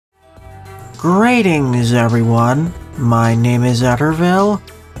Greetings everyone, my name is Etterville,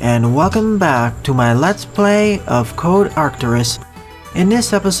 and welcome back to my Let's Play of Code Arcturus. In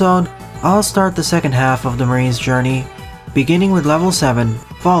this episode, I'll start the second half of the Marine's journey, beginning with level 7,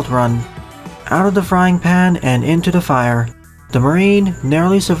 Vault Run. Out of the frying pan and into the fire, the Marine,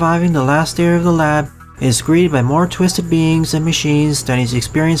 narrowly surviving the last day of the lab, is greeted by more twisted beings and machines than he's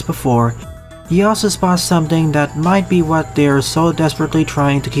experienced before. He also spots something that might be what they are so desperately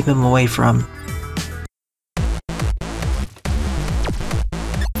trying to keep him away from.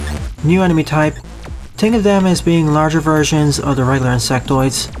 New enemy type. Think of them as being larger versions of the regular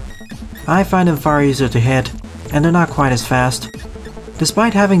insectoids. I find them far easier to hit, and they're not quite as fast.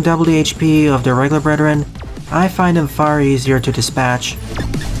 Despite having double the HP of their regular brethren, I find them far easier to dispatch.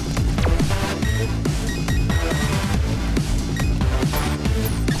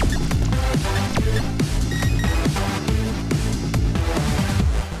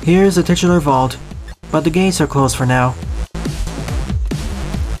 Here's the titular vault, but the gates are closed for now.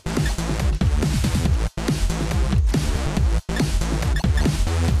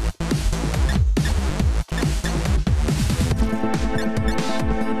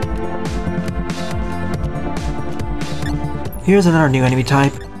 Here's another new enemy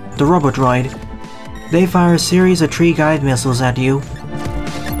type, the Robodroid. They fire a series of tree-guided missiles at you.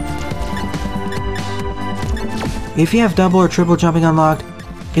 If you have double or triple jumping unlocked,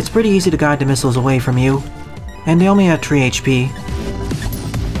 it's pretty easy to guide the missiles away from you, and they only have 3 HP.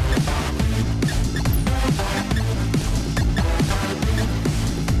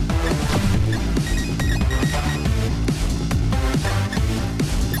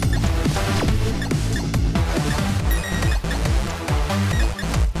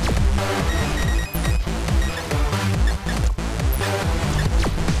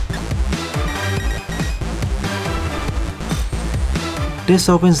 This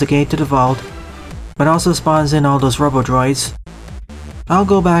opens the gate to the vault, but also spawns in all those Robodroids. I'll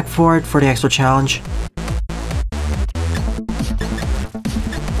go back for it for the extra challenge.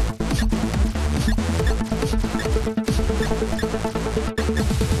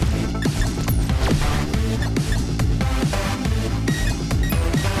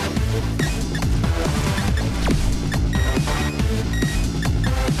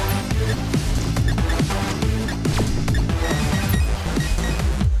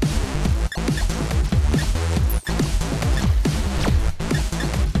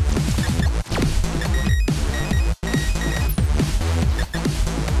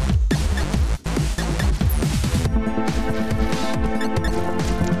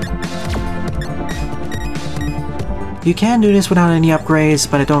 You can do this without any upgrades,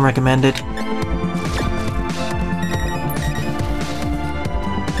 but I don't recommend it.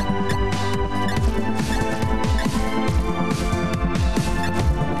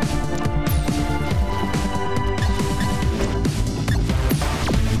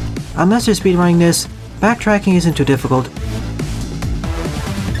 Unless you're speedrunning this, backtracking isn't too difficult.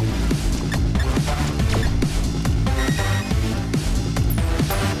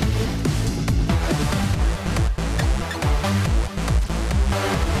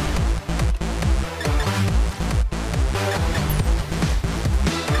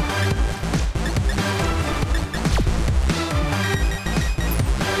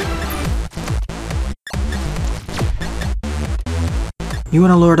 You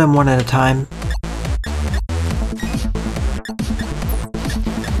want to lure them one at a time.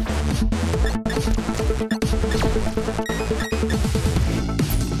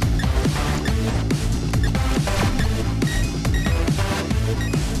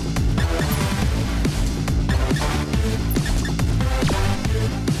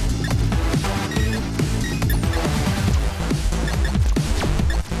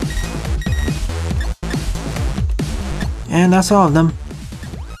 And that's all of them.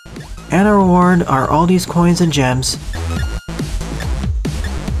 And our reward are all these coins and gems.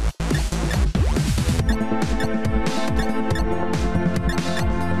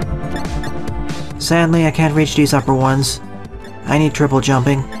 Sadly, I can't reach these upper ones. I need triple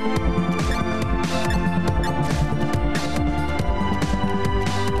jumping.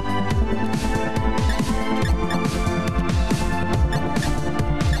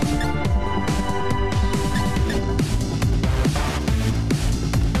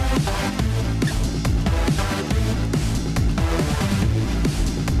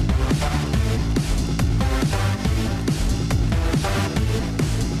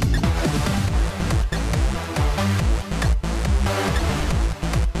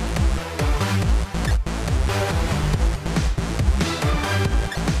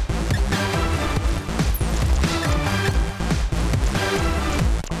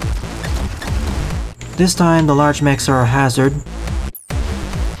 This time the large mechs are a hazard.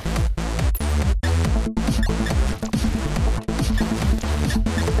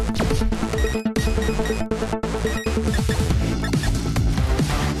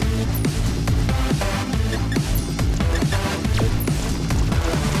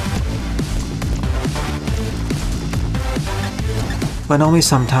 But only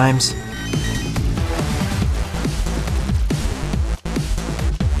sometimes.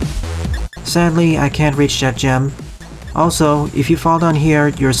 Sadly, I can't reach that gem. Also, if you fall down here,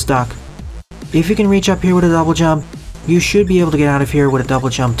 you're stuck. If you can reach up here with a double jump, you should be able to get out of here with a double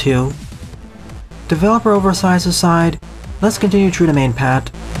jump too. Developer oversight aside, let's continue through the main path.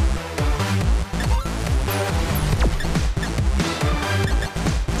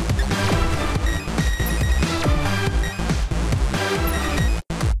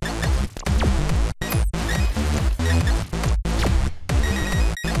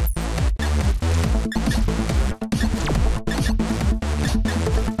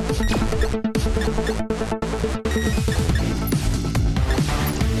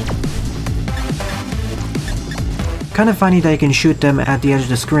 Kinda funny that you can shoot them at the edge of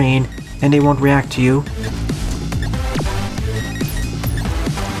the screen and they won't react to you.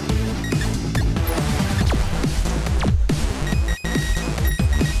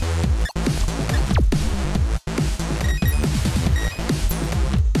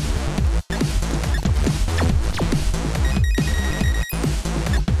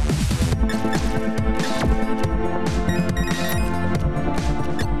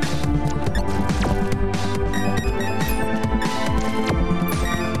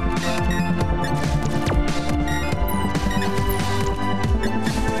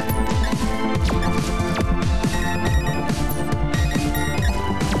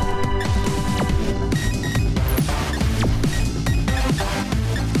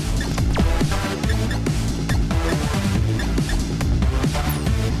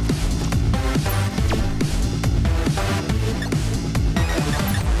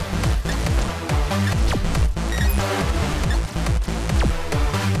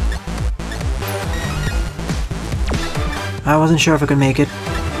 I wasn't sure if I could make it.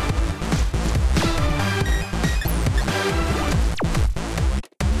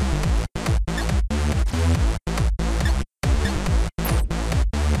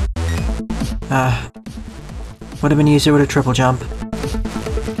 Would have been easier with a triple jump.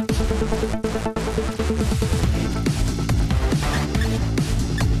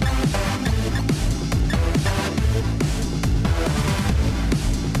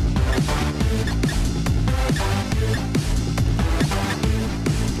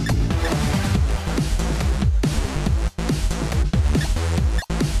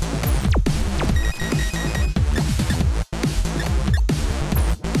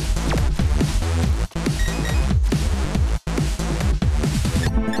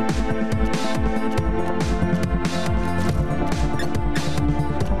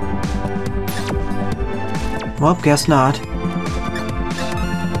 Well, guess not.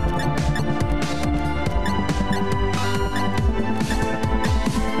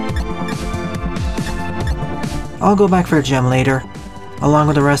 I'll go back for a gem later, along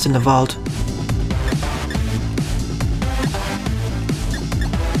with the rest in the vault.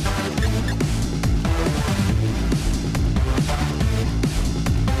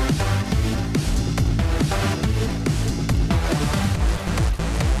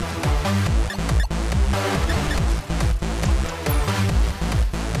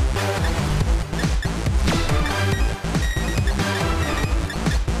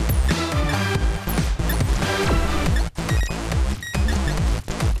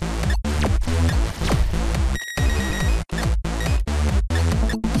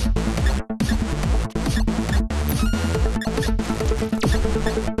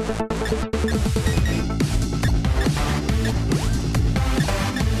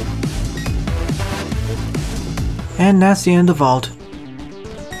 And that's the end of the vault.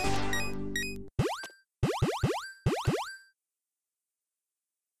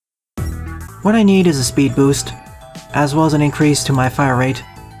 What I need is a speed boost, as well as an increase to my fire rate.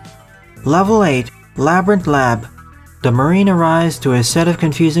 Level 8, Labyrinth Lab. The Marine arrives to a set of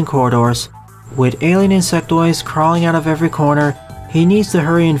confusing corridors. With alien insectoids crawling out of every corner, he needs to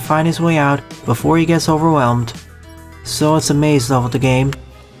hurry and find his way out before he gets overwhelmed. So it's a maze level of the game.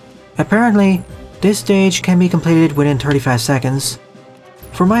 Apparently, this stage can be completed within 35 seconds.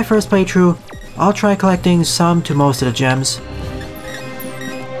 For my first playthrough, I'll try collecting some to most of the gems.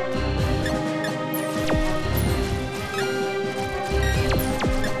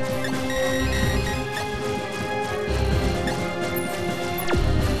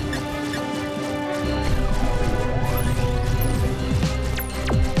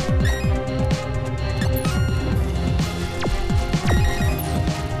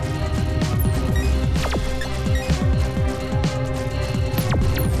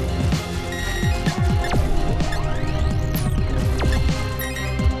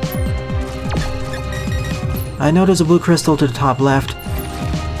 I know there's a blue crystal to the top left.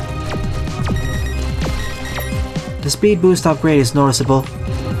 The speed boost upgrade is noticeable.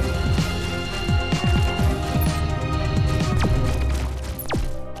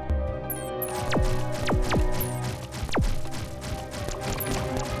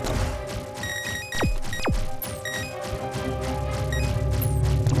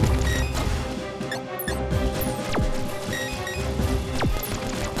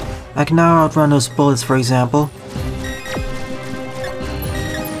 I can now outrun those bullets, for example.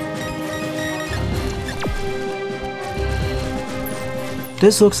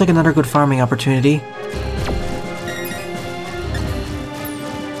 This looks like another good farming opportunity.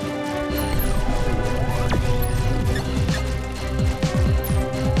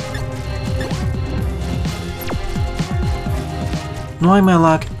 Knowing my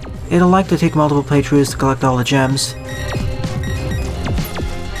luck, it'll like to take multiple playthroughs to collect all the gems.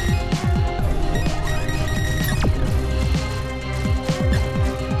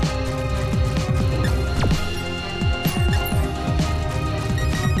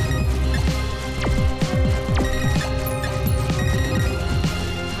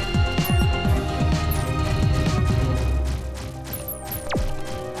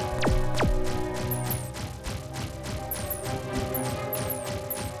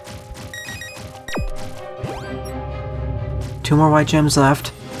 Two more white gems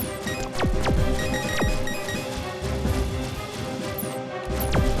left.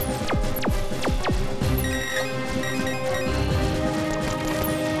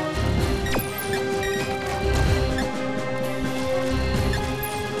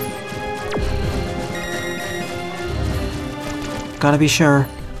 Gotta be sure.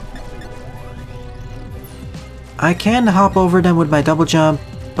 I can hop over them with my double jump,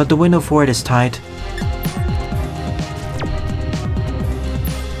 but the window for it is tight.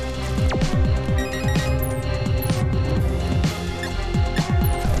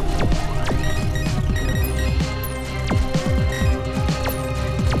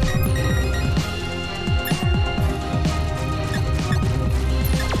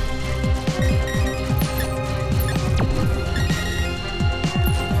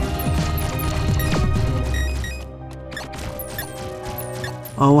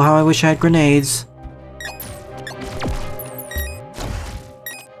 Oh, how I wish I had grenades.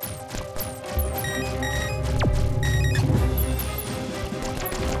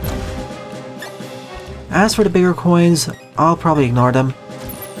 As for the bigger coins, I'll probably ignore them.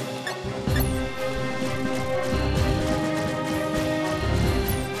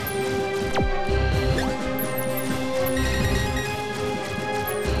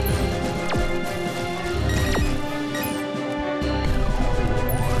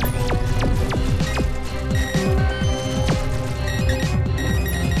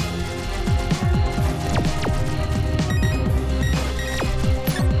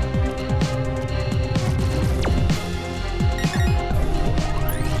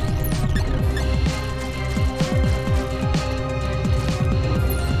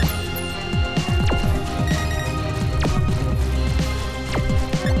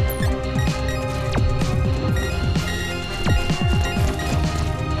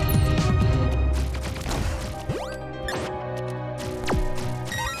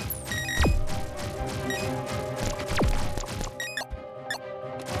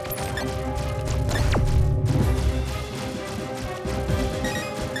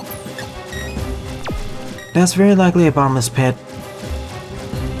 That's very likely a bottomless pit.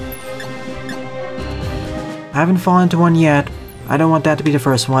 I haven't fallen into one yet. I don't want that to be the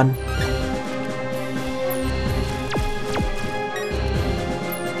first one.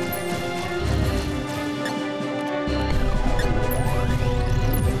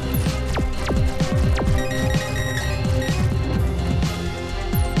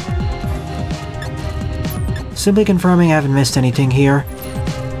 Simply confirming I haven't missed anything here.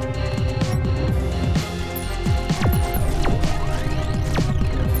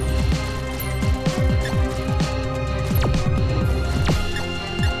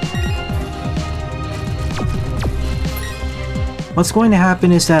 What's going to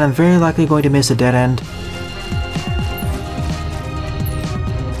happen is that I'm very likely going to miss a dead end.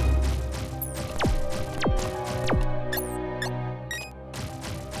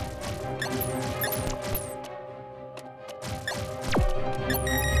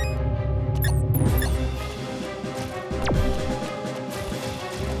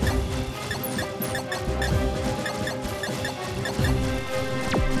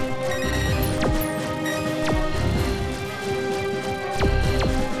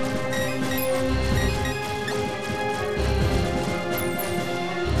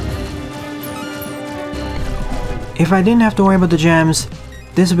 If I didn't have to worry about the gems,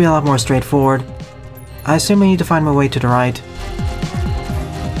 this would be a lot more straightforward. I simply need to find my way to the right.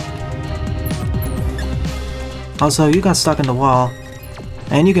 Also, you got stuck in the wall.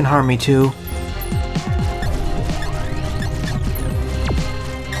 And you can harm me too.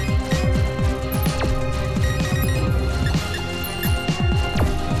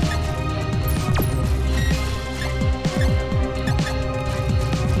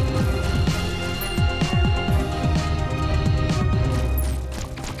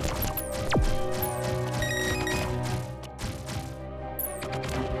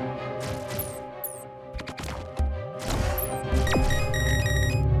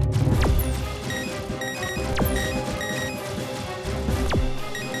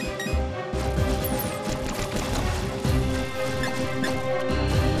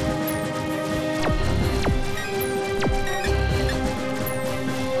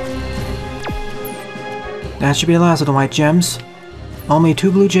 That should be the last of the white gems. Only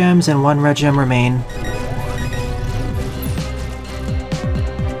 2 blue gems and 1 red gem remain.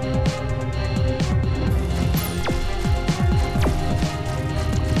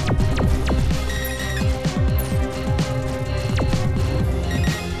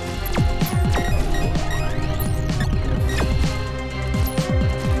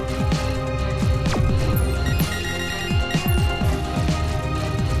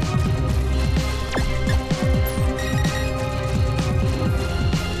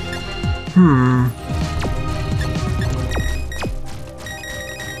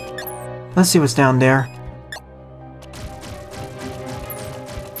 Let's see what's down there.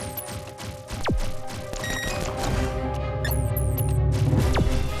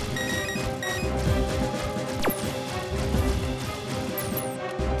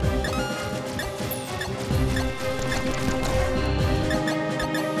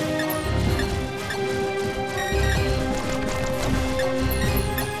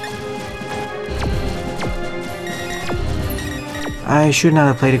 I should not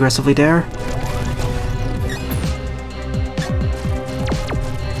have played aggressively there.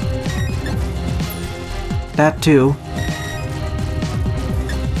 That too.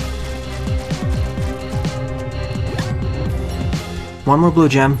 One more blue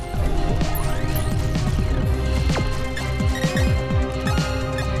gem.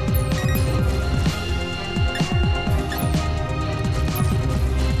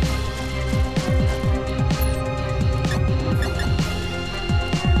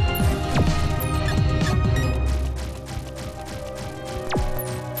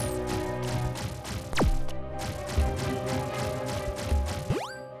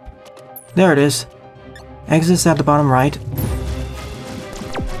 There it is. Exits at the bottom right.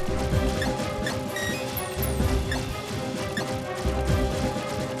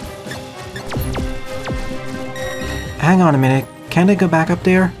 Hang on a minute, can't I go back up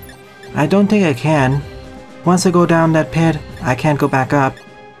there? I don't think I can. Once I go down that pit, I can't go back up.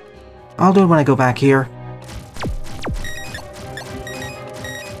 I'll do it when I go back here.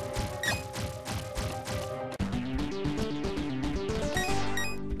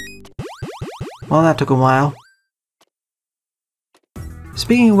 Well, that took a while.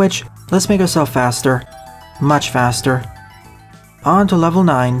 Speaking of which, let's make ourselves faster. Much faster. On to level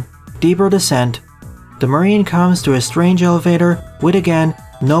 9, deeper descent. The Marine comes to a strange elevator with again,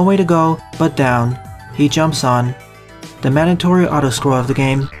 no way to go but down. He jumps on. The mandatory auto-scroll of the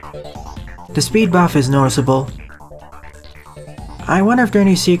game. The speed buff is noticeable. I wonder if there are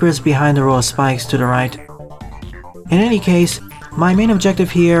any secrets behind the row of spikes to the right. In any case, my main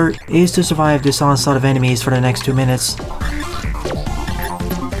objective here is to survive this onslaught of enemies for the next 2 minutes.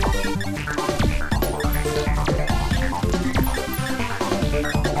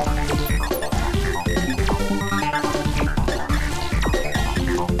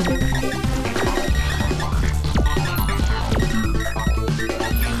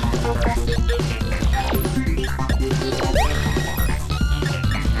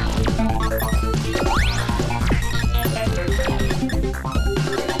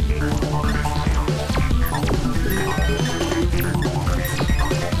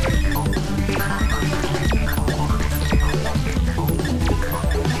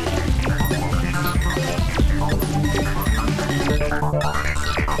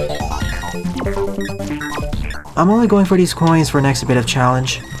 I'm only going for these coins for next bit of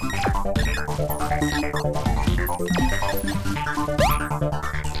challenge.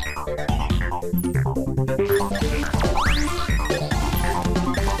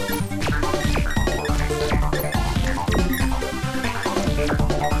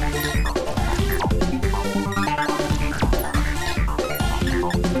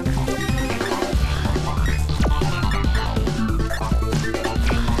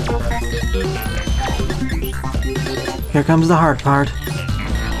 Here comes the hard part.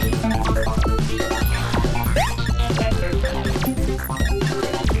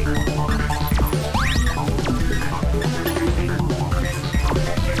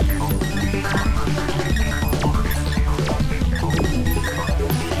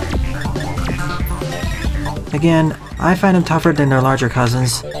 Again, I find them tougher than their larger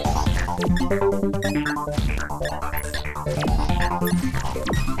cousins.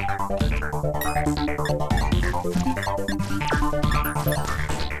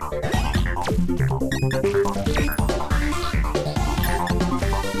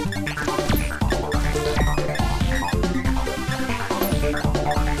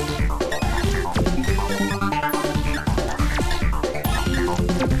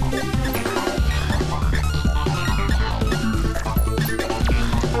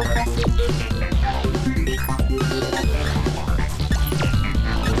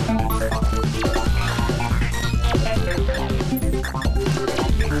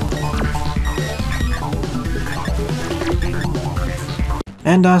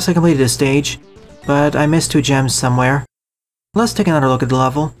 And I completed this stage, but I missed 2 gems somewhere. Let's take another look at the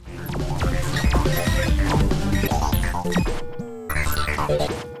level.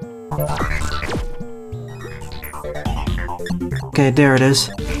 Okay, there it is.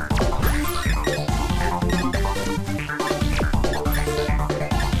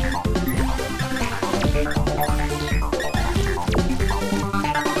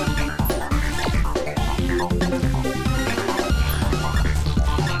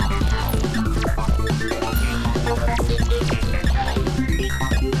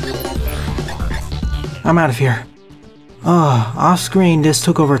 I'm out of here. Oh, off screen this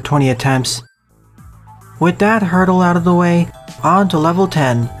took over 20 attempts. With that hurdle out of the way, on to level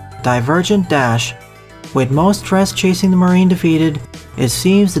 10, Divergent Dash. With most threats chasing the marine defeated, it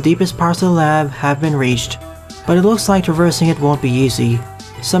seems the deepest parts of the lab have been reached, but it looks like traversing it won't be easy.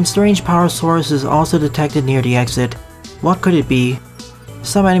 Some strange power source is also detected near the exit. What could it be?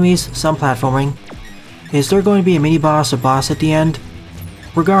 Some enemies, some platforming. Is there going to be a mini-boss or boss at the end?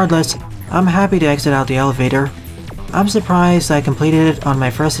 Regardless, I'm happy to exit out the elevator. I'm surprised I completed it on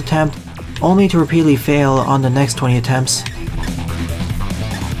my first attempt, only to repeatedly fail on the next 20 attempts.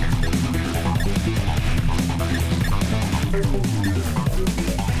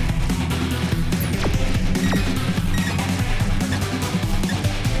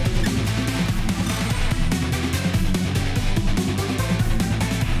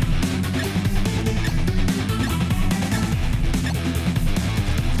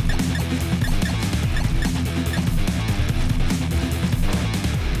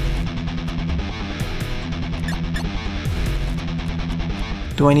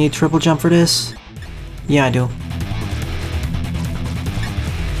 Do I need triple jump for this? Yeah, I do.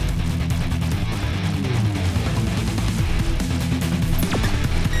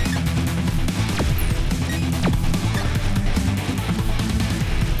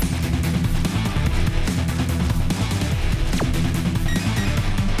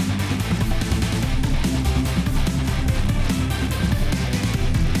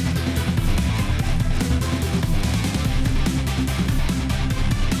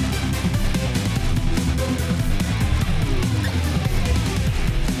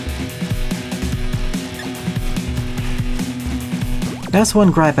 That's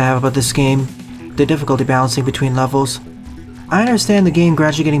one gripe I have about this game, the difficulty balancing between levels. I understand the game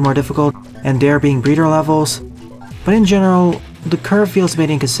gradually getting more difficult and there being breeder levels, but in general, the curve feels a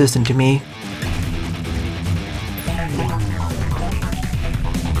bit inconsistent to me.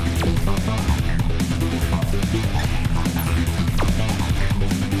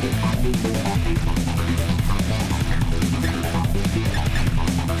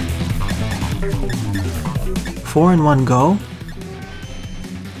 Four in one go?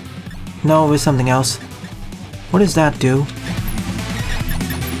 No, it was something else. What does that do?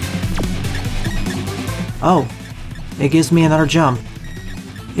 Oh, it gives me another jump.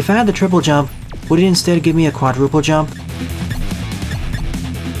 If I had the triple jump, would it instead give me a quadruple jump?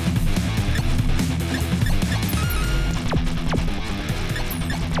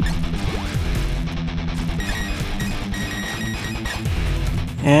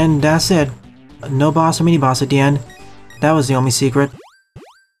 And that's it. No boss or mini-boss at the end. That was the only secret.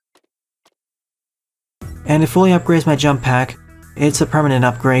 And it fully upgrades my jump pack. It's a permanent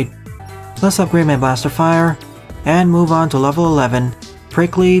upgrade. Let's upgrade my blaster fire, and move on to level 11,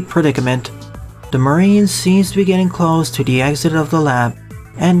 Prickly Predicament. The marine seems to be getting close to the exit of the lab,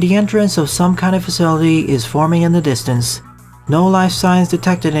 and the entrance of some kind of facility is forming in the distance. No life signs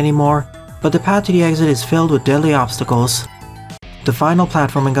detected anymore, but the path to the exit is filled with deadly obstacles. The final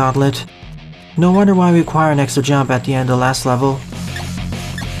platforming gauntlet. No wonder why we require an extra jump at the end of the last level.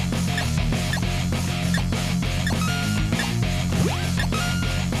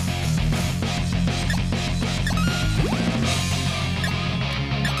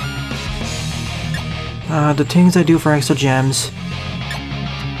 The things I do for extra gems.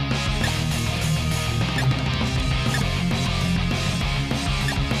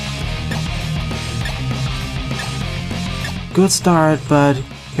 Good start, but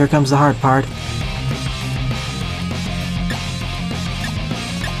here comes the hard part.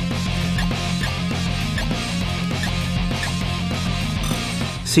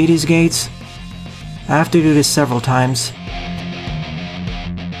 See these gates? I have to do this several times.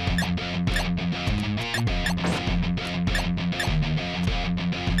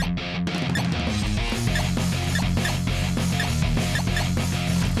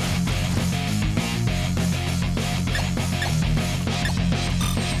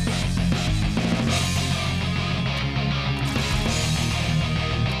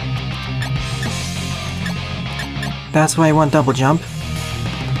 That's why I want double jump.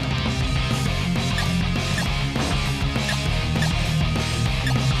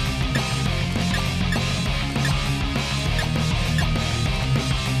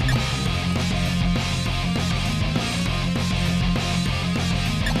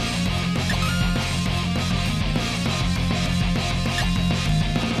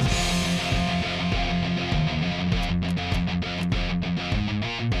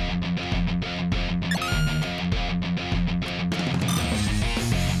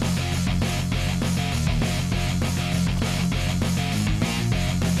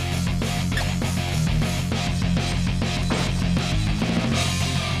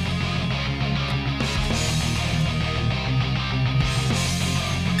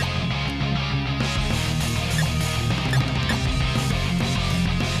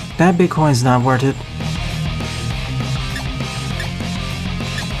 That Bitcoin's not worth it.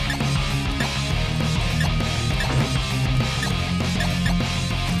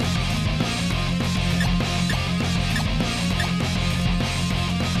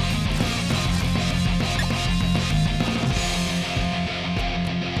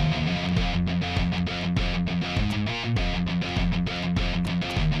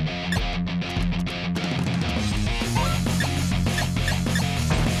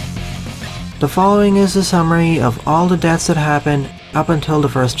 The following is a summary of all the deaths that happened up until the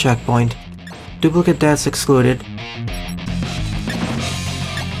first checkpoint. Duplicate deaths excluded.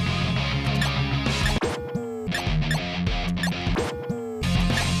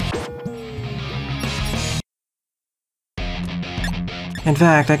 In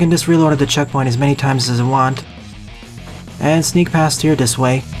fact, I can just reload at the checkpoint as many times as I want, and sneak past here this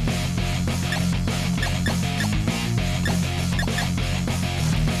way.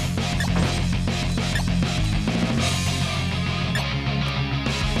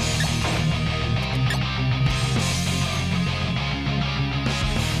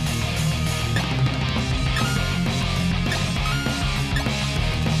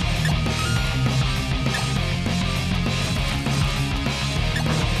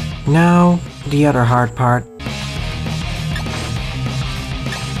 Now, the other hard part.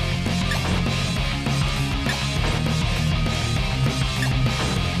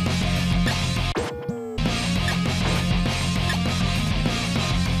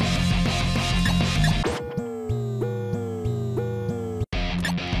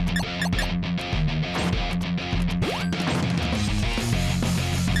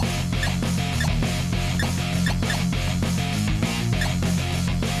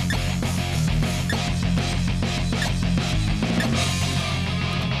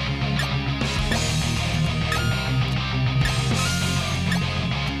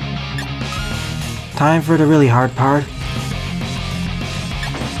 Time for the really hard part.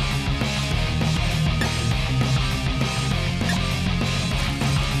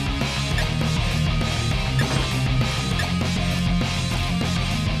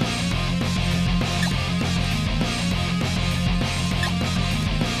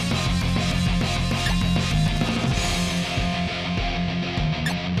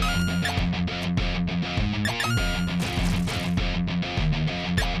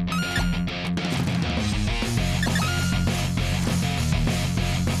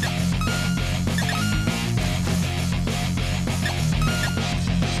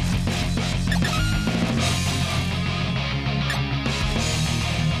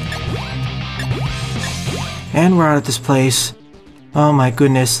 And we're out of this place. Oh my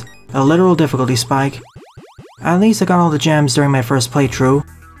goodness, a literal difficulty spike. At least I got all the gems during my first playthrough.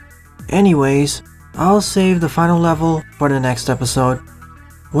 Anyways, I'll save the final level for the next episode.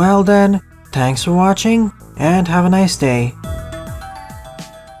 Well then, Thanks for watching, and have a nice day.